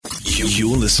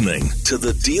You're listening to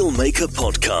the Dealmaker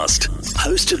Podcast,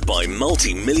 hosted by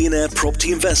multi-millionaire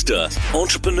property investor,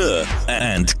 entrepreneur,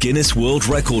 and Guinness World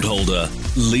Record holder,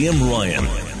 Liam Ryan.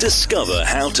 Discover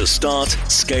how to start,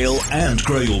 scale, and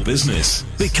grow your business.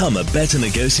 Become a better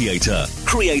negotiator,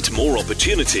 create more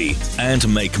opportunity, and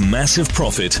make massive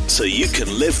profit so you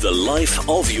can live the life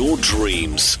of your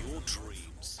dreams.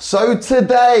 So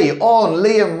today on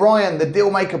Liam Ryan, the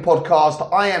Dealmaker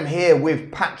Podcast, I am here with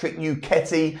Patrick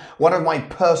Uketti, one of my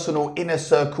personal inner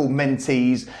circle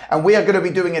mentees, and we are going to be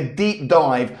doing a deep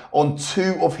dive on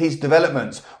two of his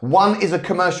developments. One is a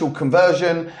commercial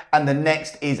conversion and the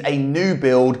next is a new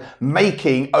build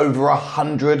making over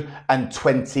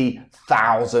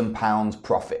 £120,000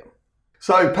 profit.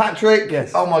 So Patrick,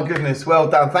 yes. Oh my goodness, well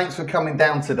done. Thanks for coming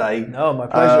down today. No, my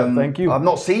pleasure. Thank you. I've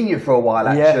not seen you for a while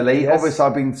actually. Yes. Obviously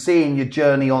I've been seeing your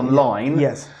journey online.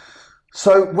 Yes.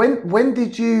 So when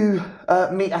did you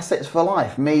meet Assets for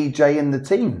Life, me, Jay and the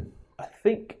team? I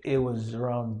think it was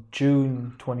around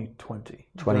June 2020.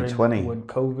 2020. When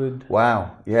COVID.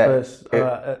 Wow. Yeah. First,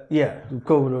 COVID.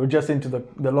 We were just into the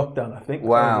lockdown, I think.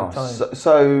 Wow. At the time.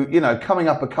 So, you know, coming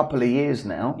up a couple of years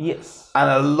now. Yes. And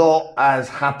a lot has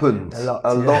happened.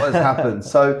 A lot has happened.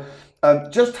 So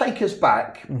just take us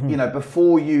back, you know,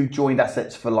 before you joined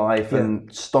Assets for Life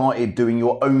and started doing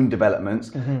your own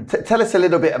developments. Tell us a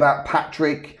little bit about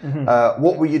Patrick.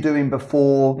 What were you doing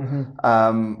before?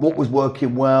 What was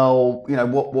working well? You know,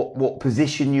 what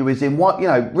position you was in? What, you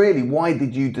know, really, why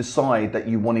did you decide that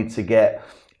you wanted to get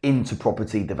into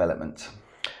property development?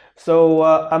 So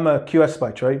I'm a QS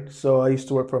by trade. So I used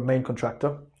to work for a main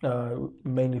contractor,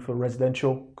 mainly for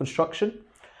residential construction.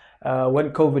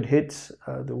 When COVID hit,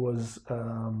 I was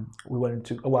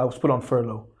put on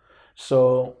furlough.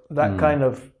 So that kind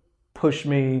of pushed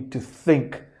me to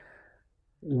think,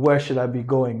 where should I be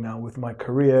going now with my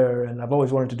career? And I've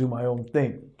always wanted to do my own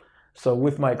thing. So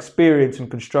with my experience in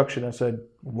construction, I said,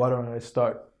 why don't I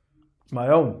start my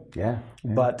own? Yeah.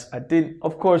 But I didn't,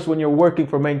 of course, when you're working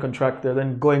for a main contractor,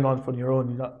 then going on for your own,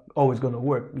 you're not always going to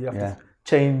work. You have to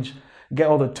change, get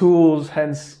all the tools,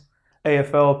 hence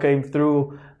AFL came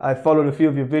through. I followed a few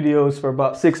of your videos for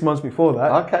about 6 months before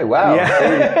that. Okay, wow.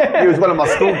 Yeah. He was one of my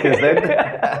stalkers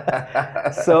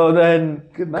then. So then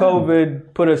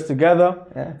COVID put us together.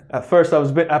 Yeah. At first I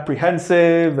was a bit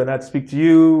apprehensive and I'd speak to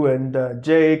you and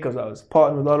Jay because I was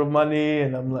parting with a lot of money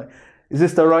and I'm like, is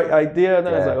this the right idea? And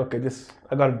then I was like, okay,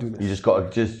 I got to do this. You just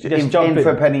got to just jump in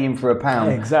for a penny, in for a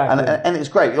pound. Exactly. And it's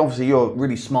great. Obviously, you're a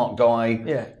really smart guy.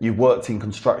 Yeah. You've worked in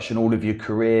construction all of your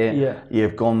career. Yeah.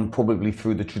 You've gone probably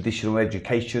through the traditional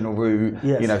educational route,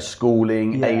 yes. you know,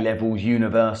 schooling, A-levels,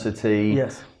 university.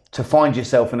 Yes. To find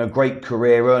yourself in a great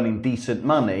career, earning decent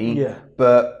money,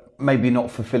 but maybe not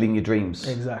fulfilling your dreams.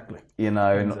 Exactly. You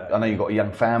know, I know you've got a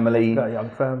young family. Got a young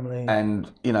family. And,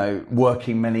 you know,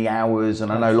 working many hours.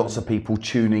 And I know lots of people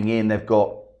tuning in, they've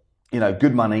got, you know,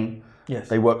 good money. Yes.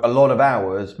 They work a lot of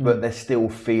hours, but they're still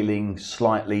feeling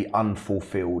slightly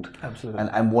unfulfilled. Absolutely.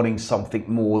 And wanting something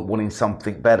more, wanting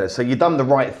something better. So you've done the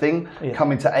right thing,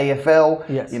 coming to AFL.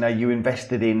 Yes. You know, you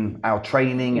invested in our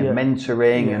training and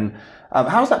mentoring. And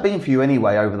how's that been for you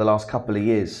anyway over the last couple of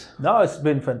years? No, it's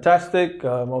been fantastic.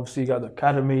 Obviously, you got the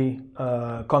academy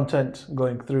content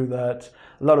going through that.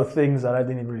 A lot of things that I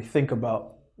didn't even really think about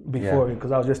before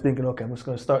because I was just thinking, okay, I'm just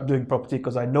going to start doing property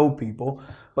because I know people.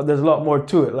 But there's a lot more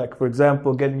to it. Like, for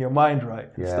example, getting your mind right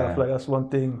and stuff. Like, that's one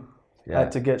thing I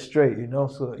had to get straight, you know?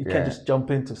 So you can't just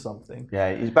jump into something. Yeah,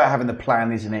 it's about having the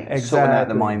plan, isn't it? Exactly. Sorting out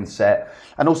the mindset.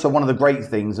 And also one of the great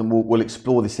things, and we'll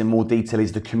explore this in more detail,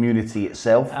 is the community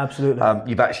itself. Absolutely.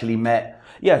 You've actually met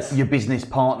your business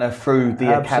partner through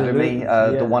the academy,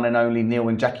 the one and only Neil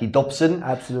and Jackie Dobson.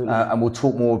 Absolutely. And we'll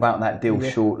talk more about that deal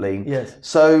shortly. Yes.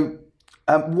 So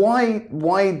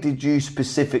why did you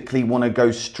specifically want to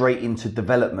go straight into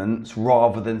developments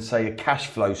rather than, say, a cash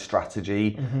flow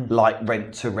strategy like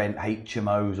rent to rent,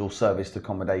 HMOs or serviced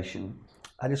accommodation?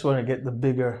 I just want to get the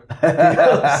bigger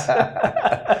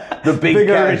the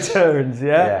bigger returns.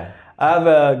 I have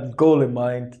a goal in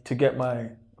mind to get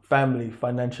my family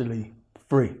financially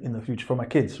free in the future for my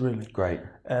kids, really. Great.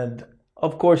 And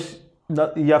of course,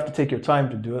 you have to take your time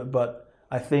to do it, but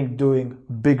I think doing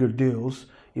bigger deals,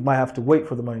 you might have to wait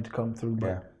for the money to come through,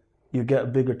 but you get a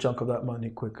bigger chunk of that money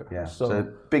quicker. Yeah. So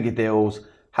bigger deals,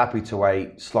 happy to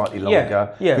wait slightly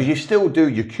longer. Yeah. Because you still do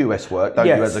your QS work, don't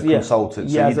you, as a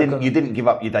consultant? So you didn't give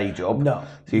up your day job. No.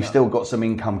 So you've still got some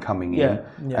income coming in,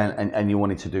 and you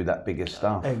wanted to do that bigger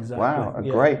stuff. Exactly. Wow,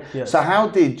 great. Yes. So how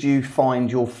did you find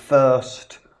your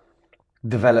first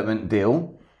development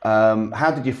deal?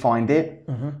 How did you find it?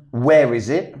 Where is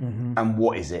it? And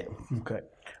what is it? Okay.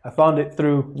 I found it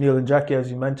through Neil and Jackie, as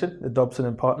you mentioned, the Dobson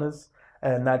and Partners.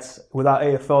 And that's, without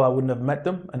AFL, I wouldn't have met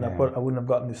them, and I wouldn't have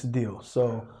gotten this deal.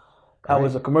 So that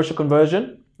was a commercial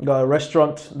conversion. Got a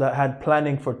restaurant that had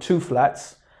planning for 2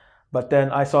 flats, but then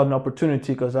I saw an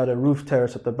opportunity because I had a roof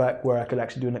terrace at the back where I could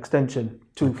actually do an extension,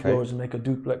 2 floors, and make a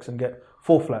duplex and get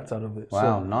 4 flats out of it.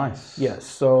 Wow, nice. Yes,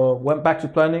 so went back to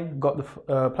planning, got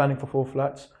the planning for 4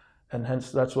 flats, and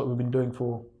hence that's what we've been doing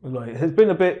for, like, it's been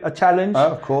a challenge.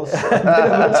 Oh, of course. a bit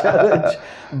of a challenge,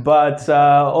 but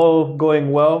all going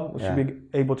well. We should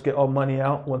be able to get our money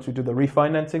out once we do the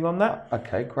refinancing on that.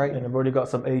 Okay, great. And I've already got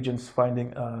some agents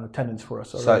finding tenants for us.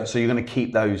 So you're going to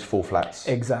keep those 4 flats?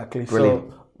 Exactly. Brilliant.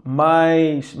 So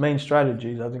my main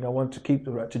strategy is, I think I want to keep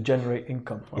the right to generate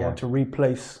income. I want to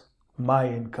replace my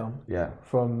income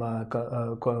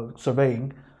from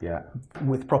surveying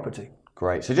with property.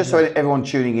 Great. So just so everyone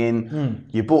tuning in,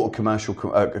 you bought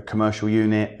a commercial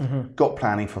unit, got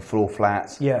planning for floor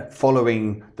flats,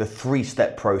 following the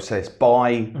 3-step process: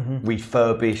 buy,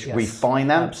 refurbish,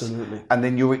 refinance. Absolutely. And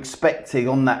then you're expecting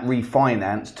on that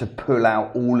refinance to pull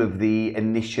out all of the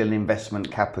initial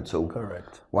investment capital.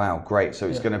 Correct. Wow, great. So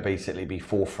it's going to basically be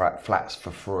 4 flats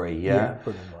for free, Yeah,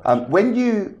 pretty much.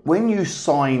 When you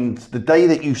signed, the day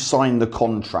that you signed the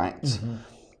contract,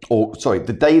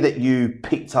 the day that you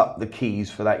picked up the keys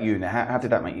for that unit, how did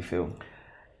that make you feel?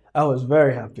 I was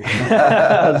very happy.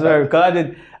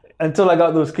 Until I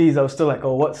got those keys, I was still like,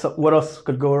 oh, what else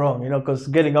could go wrong? You know, because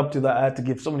getting up to that, I had to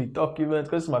give so many documents,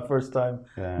 because it's my first time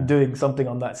doing something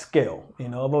on that scale. You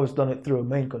know, I've always done it through a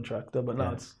main contractor, but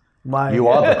now it's my... You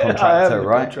are the contractor, I am the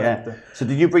right? contractor. Yeah. So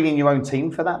did you bring in your own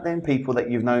team for that then? People that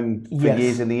you've known for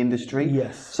years in the industry?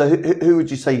 Yes. So who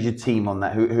would you say is your team on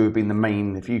that? Who have been the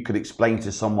main, if you could explain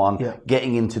to someone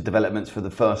getting into developments for the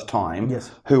first time,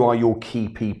 who are your key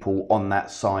people on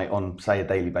that site on, say, a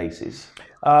daily basis?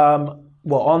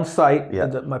 Well, on site,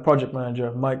 my project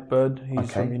manager, Mike Bird,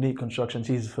 he's from Unique Constructions.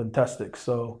 He's fantastic.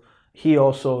 So he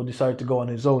also decided to go on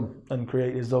his own and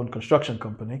create his own construction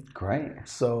company. Great.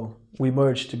 So we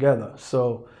merged together.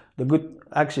 So the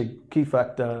key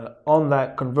factor on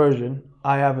that conversion,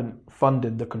 I haven't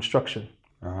funded the construction.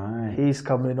 Right. He's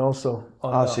come in also.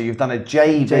 So you've done a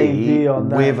JV on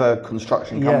with a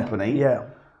construction company. Yeah.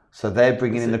 So they're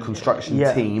bringing in the construction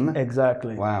team.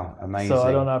 Exactly. Wow, amazing. So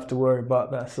I don't have to worry about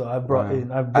that. So I brought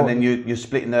in. And then you're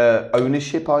splitting the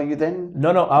ownership, are you then?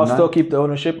 No, I'll still keep the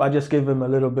ownership. I just give him a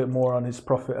little bit more on his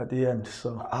profit at the end.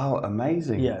 So. Oh,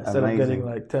 amazing. Yeah, instead of getting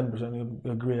like 10%,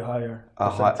 you'll agree a higher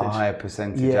percentage. A higher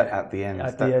percentage at the end.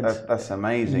 That's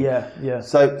amazing. Yeah.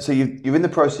 So you're in the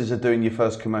process of doing your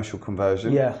first commercial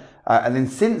conversion. Yeah. And then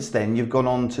since then, you've gone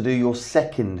on to do your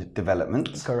second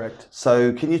development. Correct.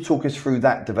 So can you talk us through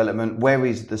that development? Where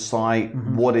is the site?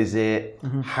 What is it?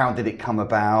 How did it come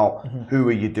about? Who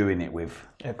are you doing it with?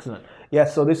 Excellent. Yeah,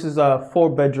 so this is a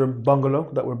 4-bedroom bungalow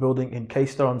that we're building in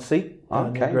Caistor-on-Sea.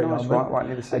 Okay, nice. Right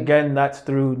near the sea. Again, that's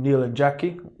through Neil and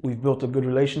Jackie. We've built a good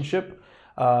relationship.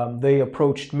 They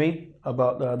approached me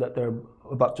about that they're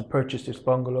about to purchase this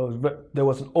bungalow. There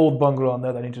was an old bungalow on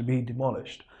there that needed to be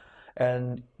demolished.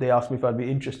 And they asked me if I'd be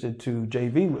interested to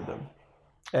JV with them.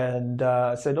 And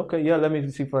I said, okay, let me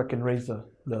see if I can raise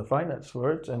the finance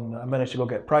for it. And I managed to go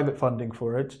get private funding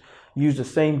for it. Use the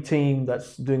same team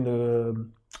that's doing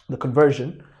the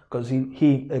conversion, because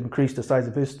he increased the size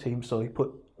of his team. So he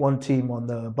put one team on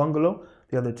the bungalow,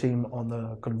 the other team on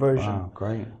the conversion. Wow,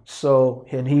 great. So,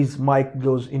 and Mike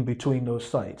goes in between those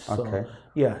sites. So,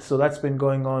 so that's been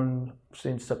going on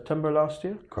since September last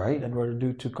year. Great. And we're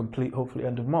due to complete hopefully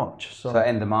end of March. So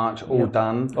end of March, all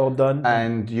done. All done.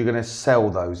 And you're going to sell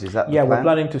those, is that the plan? We're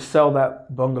planning to sell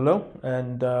that bungalow,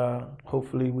 and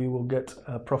hopefully we will get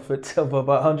a profit of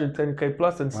about 110k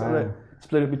plus and sell it.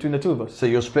 Split it between the two of us. So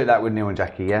you'll split that with Neil and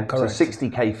Jackie, yeah? Correct. So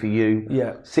 60k for you,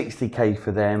 60k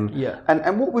for them. Yeah.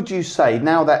 And what would you say,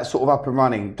 now that's sort of up and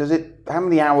running, how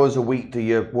many hours a week do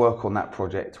you work on that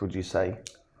project, would you say?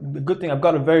 The good thing, I've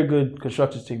got a very good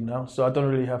construction team now, so I don't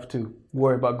really have to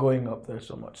worry about going up there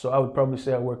so much. So I would probably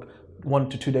say I work 1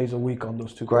 to 2 days a week on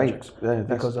those two projects.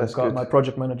 Because I've got my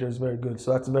project manager is very good,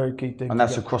 so that's a very key thing. And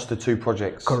that's across the 2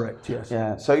 projects? Correct, yes.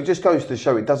 Yeah, so it just goes to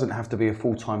show it doesn't have to be a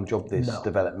full-time job, this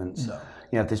development. No.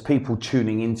 You know, there's people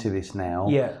tuning into this now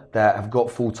that have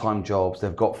got full-time jobs,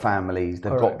 they've got families,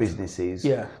 they've got businesses.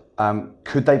 Yeah.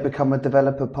 Could they become a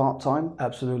developer part-time?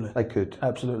 Absolutely. They could.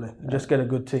 Absolutely. Just get a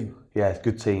good team. Yeah, it's a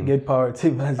good team. Good power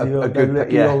team, as you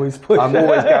always push. I'm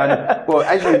always going, well,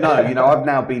 as you know, I've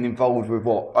now been involved with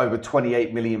over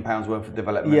 £28 million worth of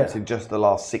developments in just the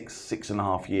last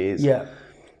 6.5 years. Yeah.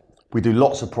 We do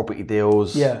lots of property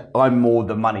deals. Yeah. I'm more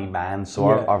the money man,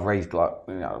 so I've raised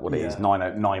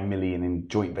 9 million in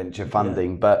joint venture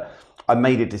funding. But I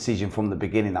made a decision from the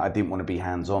beginning that I didn't want to be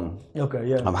hands-on. Okay,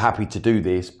 yeah. I'm happy to do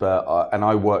this, but and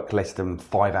I work less than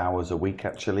 5 hours a week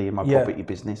actually in my property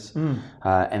business,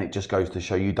 and it just goes to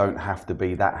show you don't have to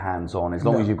be that hands-on as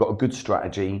long as you've got a good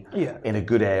strategy in a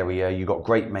good area, you've got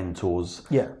great mentors,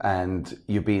 and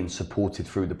you're being supported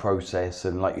through the process.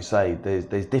 And like you say,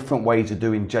 there's different ways of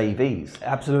doing JVs.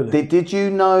 Absolutely. Did you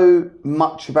know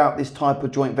much about this type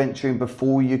of joint venturing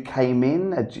before you came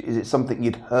in? Is it something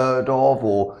you'd heard of,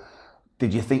 or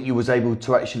did you think you was able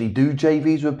to actually do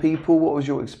JVs with people? What was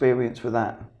your experience with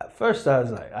that? At first, I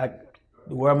was like,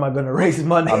 where am I going to raise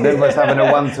money? I remember us having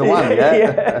a one-to-one,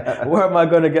 yeah? Where am I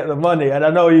going to get the money? And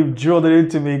I know you drilled it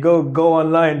into me. Go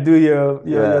online, do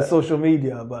your social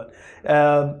media. But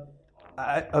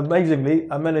amazingly,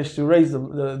 I managed to raise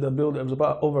the build. It was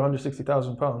about over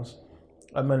 £160,000.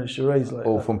 I managed to raise like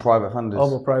all from private funders. All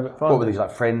from private funders. What were these,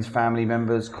 like friends, family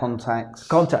members, contacts?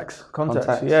 Contacts.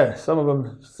 Yeah, some of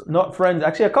them not friends.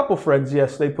 Actually, a couple friends.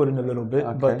 Yes, they put in a little bit,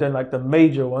 but then like the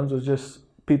major ones was just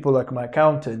people like my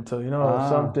accountant, or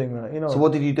something. So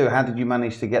what did you do? How did you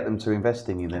manage to get them to invest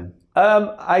in you then?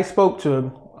 I spoke to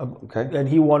him. And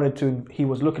he wanted to. He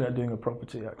was looking at doing a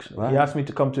property actually. Right. He asked me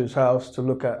to come to his house to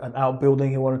look at an outbuilding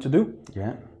he wanted to do.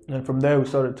 Yeah. And from there we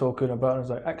started talking about it. I was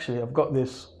like, actually, I've got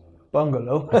this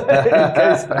bungalow.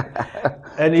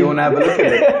 And do you want to have a look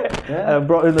at it? I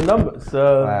brought in the numbers.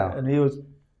 Wow. And he was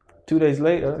 2 days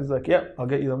later. He's like, "Yeah, I'll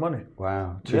get you the money."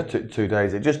 Wow, 2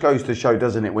 days. It just goes to show,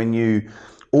 doesn't it? When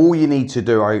all you need to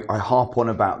do, I harp on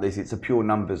about this, it's a pure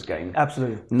numbers game.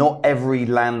 Absolutely. Not every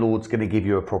landlord's going to give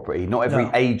you a property. Not every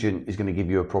agent is going to give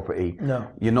you a property. No.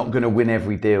 You're not going to win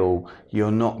every deal.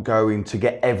 You're not going to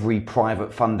get every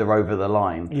private funder over the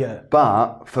line. Yeah.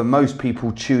 But for most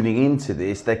people tuning into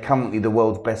this, they're currently the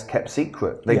world's best kept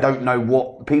secret. They don't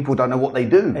know people don't know what they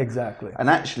do. Exactly. And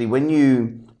actually, when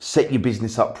you set your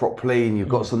business up properly and you've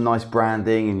got some nice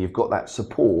branding and you've got that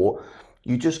support,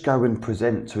 you just go and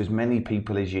present to as many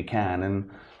people as you can, and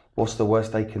what's the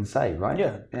worst they can say, right?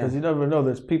 Yeah, because you never know.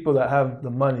 There's people that have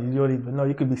the money, you don't even know.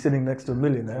 You could be sitting next to a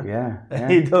millionaire.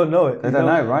 And you don't know it. They don't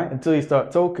know, right? Until you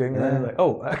start talking, and then you're like,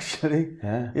 oh, actually.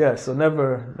 Yeah, so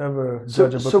never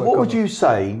judge a book. So what would you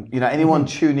say, anyone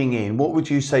tuning in, what would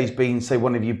you say has been, say,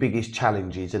 one of your biggest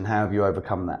challenges, and how have you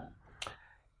overcome that?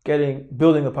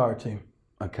 Building a power team.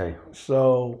 Okay.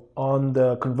 So on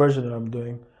the conversion that I'm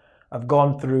doing, I've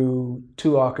gone through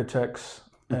 2 architects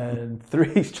and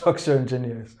 3 structural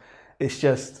engineers. It's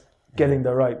just getting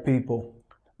the right people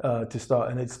to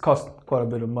start, and it's cost quite a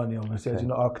bit of money, obviously, as you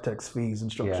know, architects' fees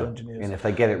and structural engineers. And if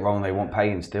they get it wrong, they want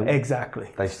paying still. Exactly.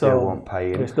 They still want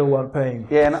paying. They still want paying.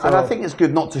 Yeah, and I think it's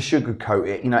good not to sugarcoat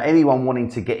it. Anyone wanting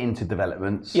to get into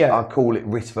developments, I call it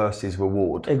risk versus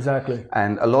reward. Exactly.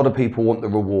 And a lot of people want the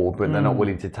reward, but they're not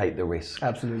willing to take the risk.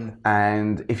 Absolutely.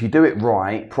 And if you do it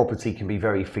right, property can be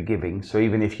very forgiving. So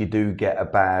even if you do get a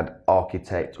bad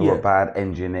architect or a bad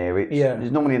engineer,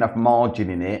 there's normally enough margin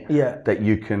in it that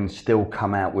you can still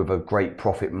come out with a great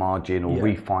profit margin or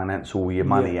refinance all your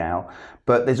money out.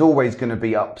 But there's always going to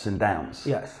be ups and downs.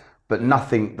 Yes. But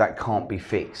nothing that can't be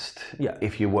fixed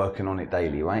if you're working on it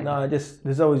daily, right? No,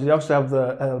 you also have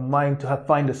the mind to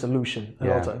find a solution.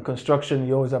 In construction,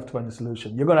 you always have to find a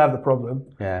solution. You're going to have the problem,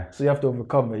 so you have to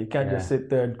overcome it. You can't just sit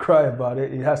there and cry about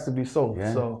it. It has to be solved.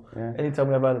 So anytime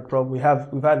we have had a problem, we've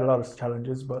had a lot of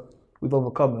challenges, but we've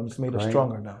overcome them. It's made us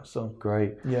stronger now. So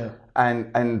great. Yeah.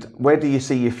 And where do you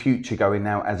see your future going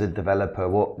now as a developer?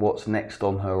 What's next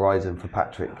on the horizon for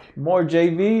Patrick? More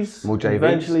JVs. More JVs.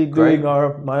 Eventually doing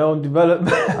my own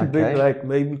development. Big, like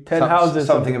maybe 10 houses.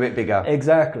 Something a bit bigger.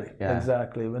 Exactly. Yeah.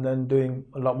 Exactly. And then doing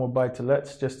a lot more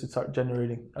buy-to-lets just to start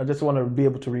generating. I just want to be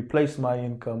able to replace my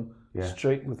income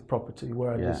straight with property,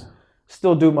 where I just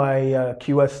still do my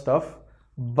QS stuff,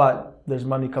 but there's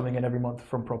money coming in every month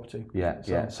from property.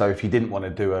 So if you didn't want to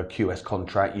do a QS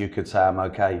contract, you could say, I'm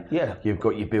okay. You've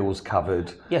got your bills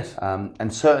covered. Yes.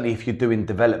 And certainly if you're doing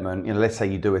development, let's say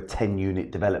you do a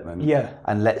 10-unit development.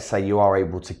 And let's say you are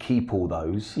able to keep all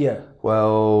those.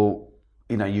 Well,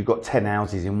 you've got 10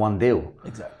 houses in one deal.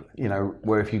 Exactly.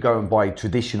 Where if you go and buy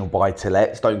traditional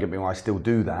buy-to-lets, don't get me wrong, I still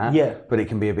do that. But it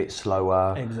can be a bit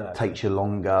slower. Exactly. Takes you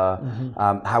longer.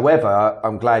 However,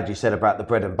 I'm glad you said about the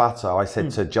bread and butter. I said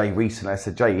to Jay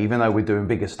recently, Jay, even though we're doing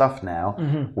bigger stuff now,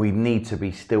 we need to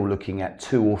be still looking at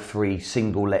 2 or 3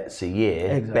 single lets a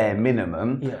year, bare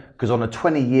minimum. Because on a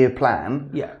 20-year plan,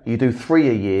 you do 3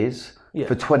 a years.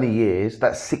 For 20 years,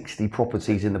 that's 60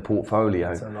 properties in the portfolio.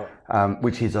 That's a lot.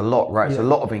 Which is a lot, right? It's a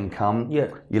lot of income.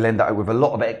 You'll end up with a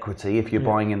lot of equity if you're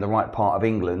buying in the right part of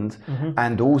England.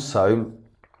 And also,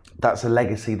 that's a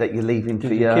legacy that you're leaving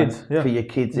for your kids. For your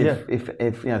kids,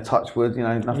 if touch wood,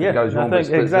 nothing goes wrong, but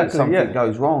something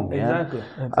goes wrong. Exactly.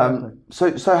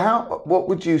 So what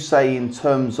would you say in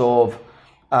terms of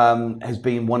has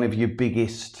been one of your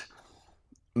biggest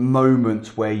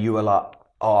moments where you were like,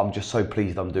 oh, I'm just so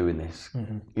pleased I'm doing this?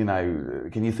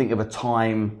 Can you think of a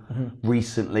time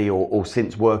recently or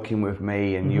since working with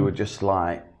me and you were just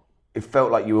like, it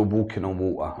felt like you were walking on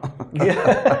water?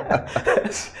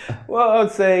 Well, I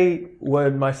would say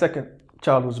when my second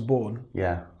child was born.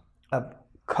 Yeah.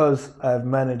 Because I've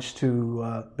managed to,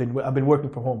 I've been working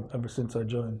from home ever since I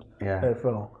joined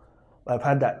AFL. I've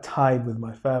had that tied with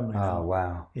my family. Oh,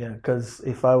 wow. Yeah, because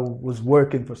if I was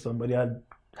working for somebody, I'd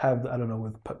have, I don't know,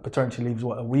 with paternity leaves,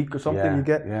 a week or something you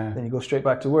get, then you go straight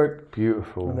back to work.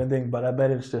 Beautiful. But I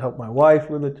managed to help my wife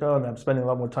with the child, and I'm spending a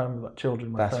lot more time with my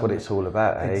children. That's what it's all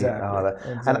about, eh?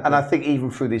 Exactly. Exactly. And I think even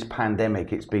through this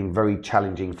pandemic, it's been very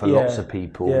challenging for lots of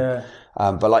people. Yeah.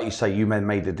 But like you say, you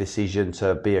made the decision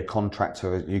to be a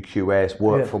contractor at UQS,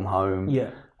 work from home.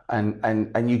 Yeah.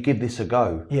 And you give this a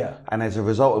go. Yeah. And as a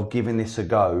result of giving this a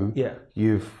go,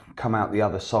 you've come out the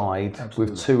other side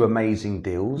with 2 amazing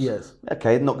deals. Yes.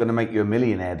 Okay, not going to make you a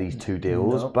millionaire, these 2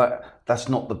 deals, but that's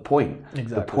not the point.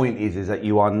 Exactly. The point is that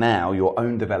you are now your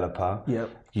own developer. Yep.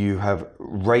 You have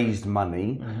raised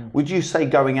money. Would you say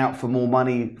going out for more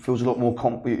money feels a lot more,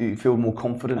 you feel more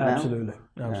confident now?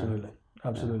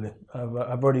 Absolutely.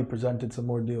 I've already presented some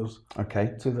more deals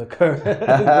to the current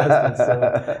investors,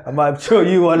 so I might show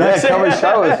you one. Come and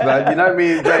show us, man. You know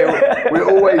me and Jay, we're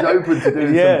always open to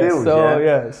doing some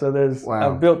deals. So there's,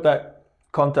 I've built that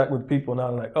contact with people now,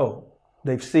 like,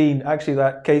 they've seen, actually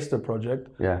that Caster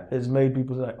project has made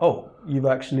people say, oh, you've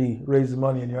actually raised the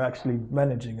money and you're actually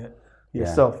managing it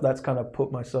yourself. That's kind of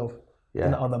put myself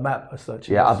on the map as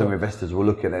such. Other investors will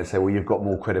look at it and say, well, you've got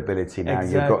more credibility now.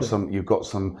 Exactly. You've got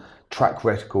some track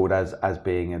record as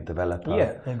being a developer.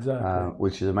 Yeah, exactly.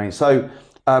 Which is amazing. So,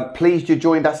 pleased you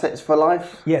joined Assets for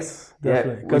Life? Yes,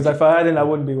 definitely. Because if I hadn't, I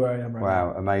wouldn't be where I am right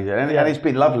now. Wow, amazing. And it's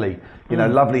been lovely.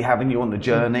 Lovely having you on the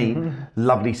journey.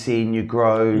 Lovely seeing you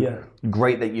grow. Yeah.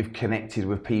 Great that you've connected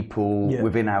with people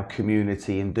within our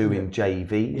community and doing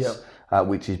JVs. Yeah.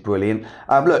 Which is brilliant.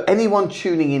 Look, anyone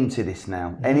tuning into this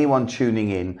now,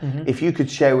 if you could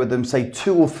share with them, say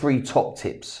 2 or 3 top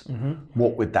tips,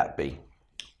 what would that be?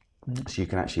 So you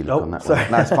can actually look on that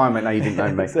one. That's fine, mate. No, you didn't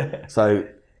know me. So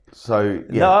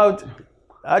yeah. No,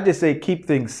 I'd just say keep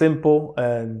things simple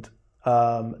and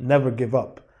never give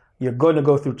up. You're going to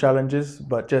go through challenges,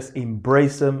 but just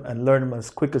embrace them and learn them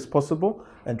as quick as possible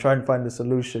and try and find a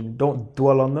solution. Don't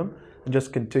dwell on them and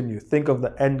just continue. Think of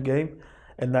the end game.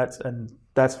 And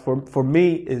that's for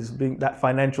me is being that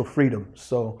financial freedom.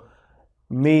 So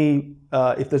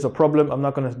if there's a problem, I'm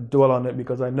not going to dwell on it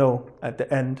because I know at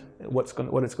the end what it's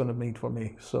going to mean for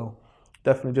me. So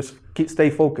definitely just stay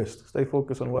focused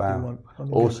on what you want.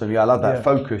 Awesome. I love that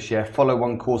focus. Follow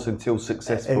one course until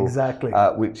successful. Exactly.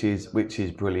 Which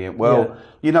is brilliant. Well,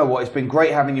 you know what? It's been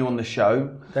great having you on the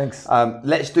show. Thanks.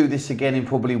 Let's do this again in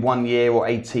probably 1 year or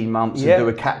 18 months and do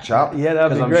a catch up. Yeah,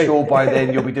 that'd be great. Because I'm sure by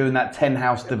then you'll be doing that 10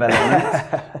 house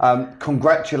development.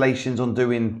 Congratulations on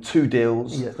doing 2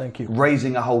 deals. Yeah, thank you.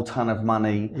 Raising a whole ton of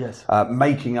money. Yes.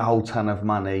 Making a whole ton of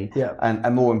money. Yeah.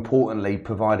 And more importantly,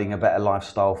 providing a better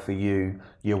lifestyle for you,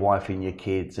 your wife and your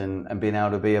kids, and being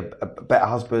able to be a better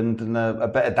husband and a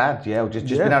better dad, or just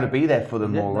being able to be there for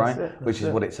them more, right? Which is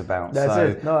what it's about. That's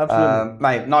it. No,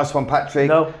 absolutely. Mate, nice one, Patrick.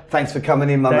 No. Thanks for coming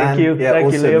in, my man. Thank you. Yeah, Thank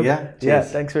awesome. you, Liam. Yeah,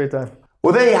 cheers. Thanks for your time.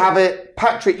 Well, there you have it.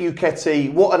 Patrick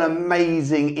Uketti, what an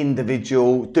amazing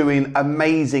individual, doing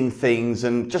amazing things,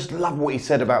 and just love what he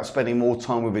said about spending more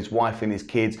time with his wife and his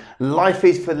kids. Life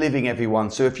is for living,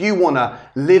 everyone. So if you want to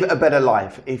live a better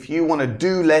life, if you want to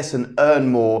do less and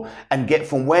earn more and get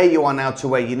from where you are now to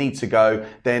where you need to go,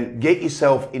 then get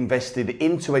yourself invested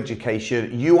into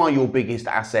education. You are your biggest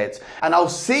asset, and I'll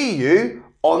see you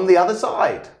on the other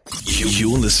side.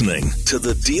 You're listening to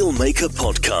the Dealmaker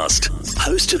Podcast,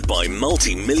 hosted by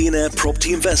multi-millionaire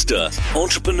property investor,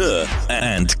 entrepreneur,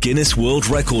 and Guinness World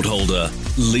Record holder,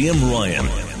 Liam Ryan.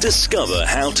 Discover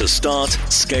how to start,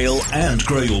 scale, and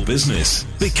grow your business.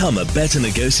 Become a better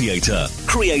negotiator,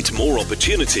 create more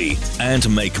opportunity, and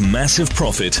make massive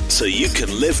profit so you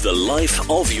can live the life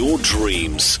of your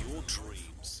dreams.